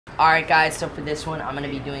Alright guys, so for this one, I'm going to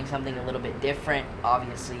be doing something a little bit different,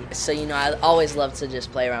 obviously. So, I always love to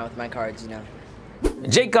just play around with my cards,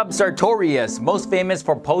 Jacob Sartorius, most famous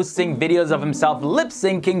for posting videos of himself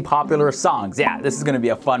lip-syncing popular songs. Yeah, this is gonna be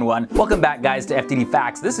a fun one. Welcome back, guys, to FTD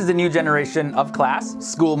Facts. This is a new generation of class,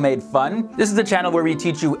 School Made Fun. This is the channel where we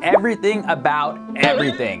teach you everything about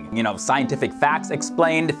everything. Scientific facts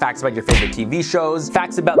explained, facts about your favorite TV shows,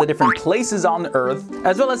 facts about the different places on Earth,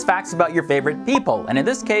 as well as facts about your favorite people. And in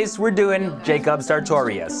this case, we're doing Jacob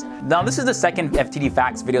Sartorius. Now, this is the second FTD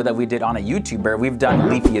Facts video that we did on a YouTuber. We've done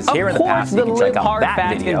Leafy is Here in the past. You can check out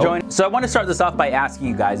that video. So I want to start this off by asking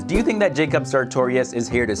you guys, do you think that Jacob Sartorius is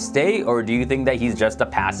here to stay, or do you think that he's just a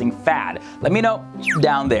passing fad? Let me know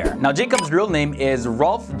down there. Now, Jacob's real name is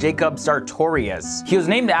Rolf Jacob Sartorius. He was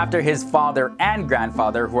named after his father and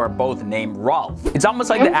grandfather, who are both named Rolf. It's almost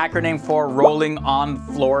like the acronym for rolling on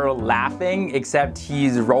floor laughing, except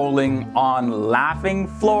he's rolling on laughing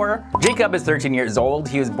floor. Jacob is 13 years old.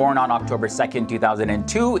 He was born on October 2nd,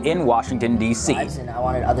 2002 in Washington, D.C. And I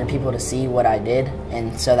wanted other people to see what I did,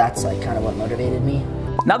 and so that's like kind of what motivated me.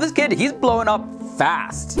 Now this kid, he's blowing up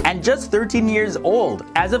fast and just 13 years old.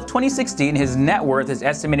 As of 2016, his net worth is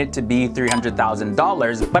estimated to be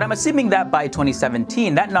 $300,000, but I'm assuming that by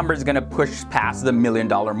 2017, that number is gonna push past the $1 million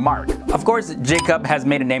mark. Of course, Jacob has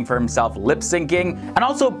made a name for himself lip syncing, and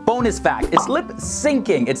also bonus fact, it's lip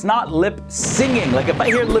syncing, it's not lip singing. Like if I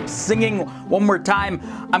hear lip singing one more time,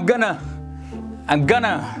 I'm gonna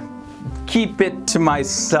keep it to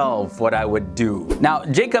myself what I would do. Now,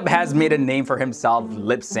 Jacob has made a name for himself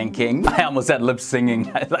lip syncing. I almost said lip singing.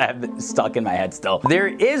 I have it stuck in my head still. There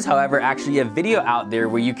is, however, actually a video out there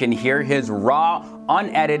where you can hear his raw,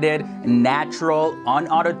 unedited, natural,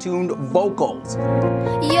 unauto-tuned vocals.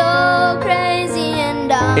 You're crazy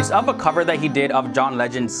and It's of a cover that he did of John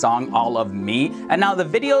Legend's song All of Me, and now the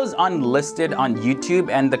video's unlisted on YouTube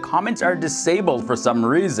and the comments are disabled for some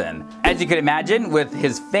reason. As you can imagine, with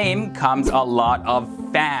his fame comes a lot of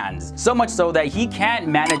fans. So much so that he can't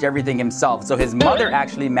manage everything himself, so his mother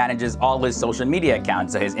actually manages all his social media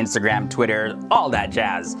accounts, so his Instagram, Twitter, all that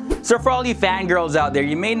jazz. So for all you fangirls out there,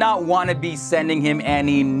 you may not want to be sending him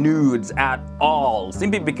any nudes at all,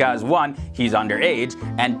 simply because 1, he's underage,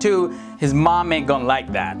 and 2, his mom ain't gonna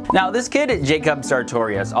like that. Now this kid, Jacob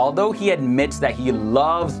Sartorius, although he admits that he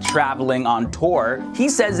loves traveling on tour, he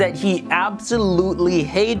says that he absolutely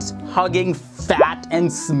hates hugging fat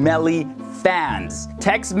and smelly fans.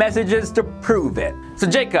 Text messages to prove it. So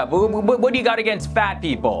Jacob, what do you got against fat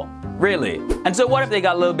people? Really? And so what if they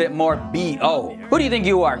got a little bit more B.O.? Who do you think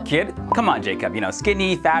you are, kid? Come on, Jacob.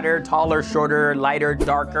 Skinny, fatter, taller, shorter, lighter,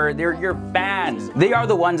 darker. They're your fans. They are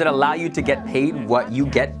the ones that allow you to get paid what you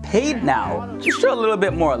get paid now. Just show a little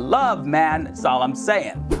bit more love, man. That's all I'm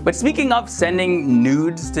saying. But speaking of sending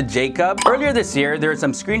nudes to Jacob, earlier this year, there are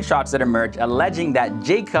some screenshots that emerged alleging that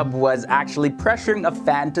Jacob was actually pressuring a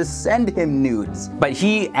fan to send him nudes. But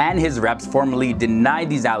he and his reps formally denied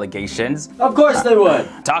these allegations. Of course they would.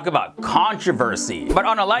 Talk about controversy. But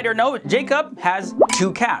on a lighter note, Jacob has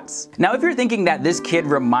 2 cats. Now, if you're thinking that this kid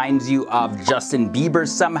reminds you of Justin Bieber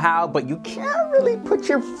somehow, but you can't really put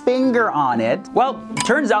your finger on it, well,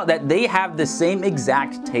 turns out that they have the same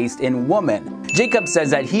exact taste in women. Jacob says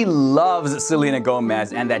that he loves Selena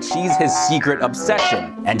Gomez and that she's his secret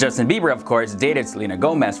obsession. And Justin Bieber, of course, dated Selena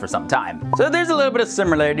Gomez for some time. So there's a little bit of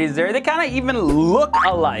similarities there. They kind of even look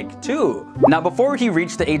alike too. Now, before he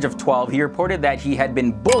reached the age of 12, he reported that he had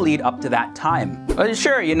been bullied up to that time. Well,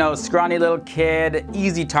 sure, scrawny little kid,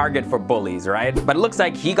 easy target for bullies, right? But it looks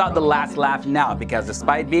like he got the last laugh now, because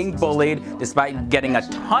despite being bullied, despite getting a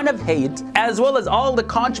ton of hate, as well as all the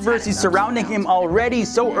controversy surrounding him already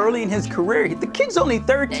so early in his career, the kid's only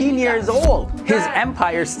 13 years old. His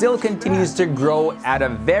empire still continues to grow at a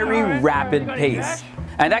very rapid pace.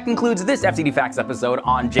 And that concludes this FTD Facts episode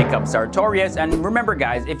on Jacob Sartorius. And remember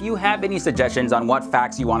guys, if you have any suggestions on what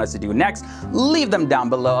facts you want us to do next, leave them down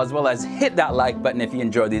below, as well as hit that like button if you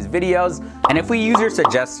enjoy these videos. And if we use your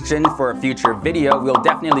suggestion for a future video, we'll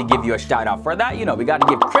definitely give you a shout out for that. We gotta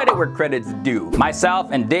give credit where credit's due. Myself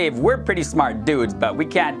and Dave, we're pretty smart dudes, but we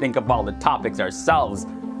can't think of all the topics ourselves.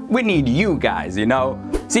 We need you guys,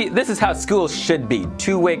 See, this is how school should be.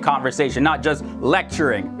 Two-way conversation, not just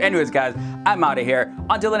lecturing. Anyways, guys, I'm out of here.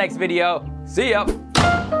 Until the next video, see ya.